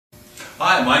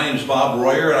Hi, my name is Bob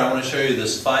Royer, and I want to show you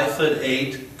this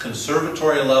 5'8"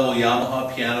 conservatory level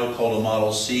Yamaha piano called a Model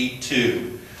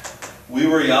C2. We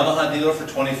were a Yamaha dealer for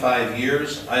 25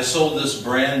 years. I sold this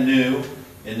brand new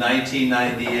in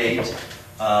 1998,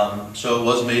 so it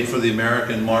was made for the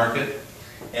American market,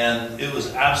 and it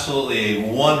was absolutely a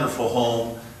wonderful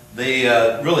home. They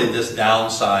really just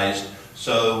downsized,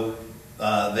 so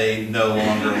they no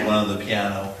longer wanted the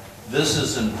piano. This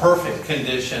is in perfect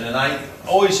condition, and I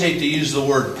always hate to use the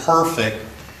word perfect,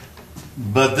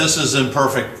 but this is in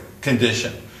perfect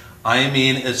condition. I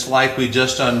mean, it's like we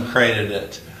just uncrated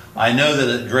it. I know that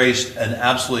it graced an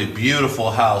absolutely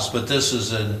beautiful house, but this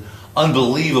is in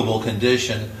unbelievable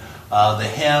condition. The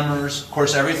hammers, of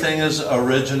course, everything is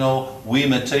original. We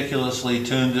meticulously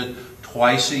tuned it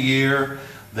twice a year.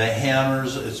 The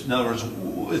hammers, in other words,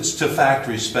 it's to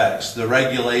factory specs. The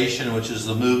regulation, which is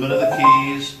the movement of the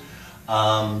keys,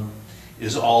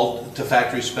 is all to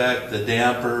factory spec. The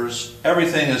dampers,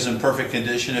 everything is in perfect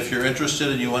condition. If you're interested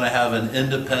and you want to have an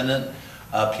independent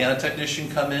piano technician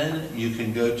come in, you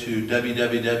can go to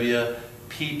www.ptg.org,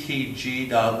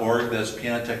 that's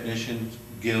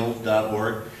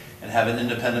pianotechnicianguild.org, and have an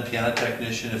independent piano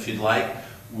technician if you'd like.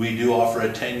 We do offer a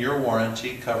 10-year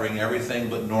warranty covering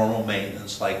everything but normal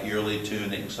maintenance like yearly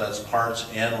tuning, so that's parts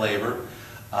and labor.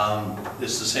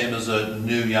 It's the same as a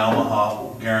new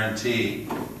Yamaha guarantee.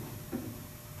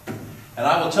 And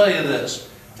I will tell you this,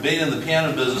 being in the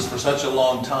piano business for such a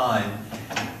long time,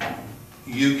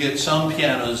 you get some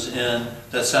pianos in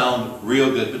that sound real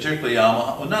good, particularly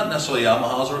Yamaha, well, not necessarily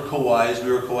Yamahas or Kawais.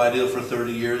 We were a Kawai dealer for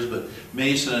 30 years, but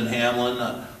Mason and Hamlin.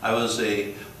 I was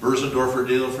a Berzendorfer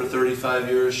dealer for 35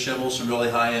 years, Schimmel, some really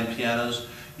high-end pianos.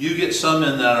 You get some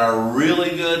in that are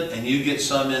really good, and you get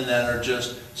some in that are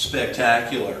just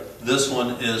spectacular. This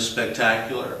one is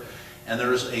spectacular. And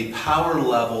there's a power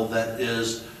level that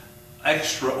is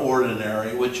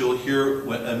extraordinary, which you'll hear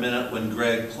in a minute when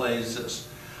Greg plays this.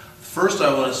 First,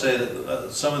 I want to say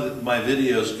that some of my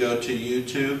videos go to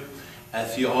YouTube.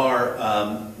 If you are,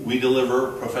 we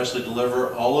professionally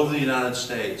deliver all over the United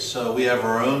States. So we have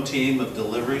our own team of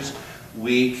deliveries.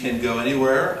 We can go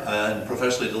anywhere and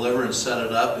professionally deliver and set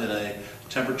it up in a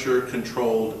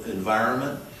temperature-controlled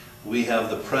environment. We have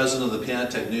the president of the Piano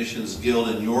Technicians Guild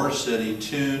in your city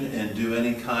tune and do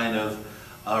any kind of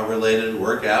related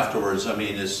work afterwards. I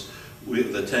mean,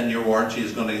 the 10-year warranty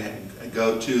is going to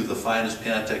go to the finest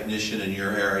piano technician in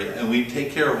your area, and we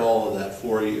take care of all of that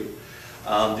for you.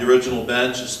 The original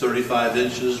bench is 35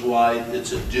 inches wide.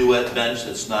 It's a duet bench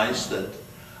that's nice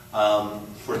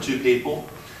for two people.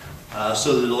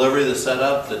 So the delivery, the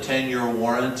setup, the 10-year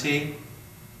warranty,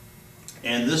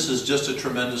 and this is just a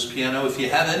tremendous piano. If you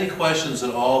have any questions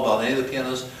at all about any of the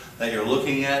pianos that you're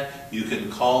looking at, you can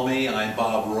call me. I'm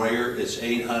Bob Royer. It's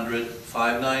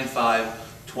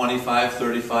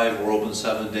 800-595-2535. We're open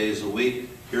 7 days a week.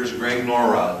 Here's Greg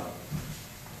Norrod.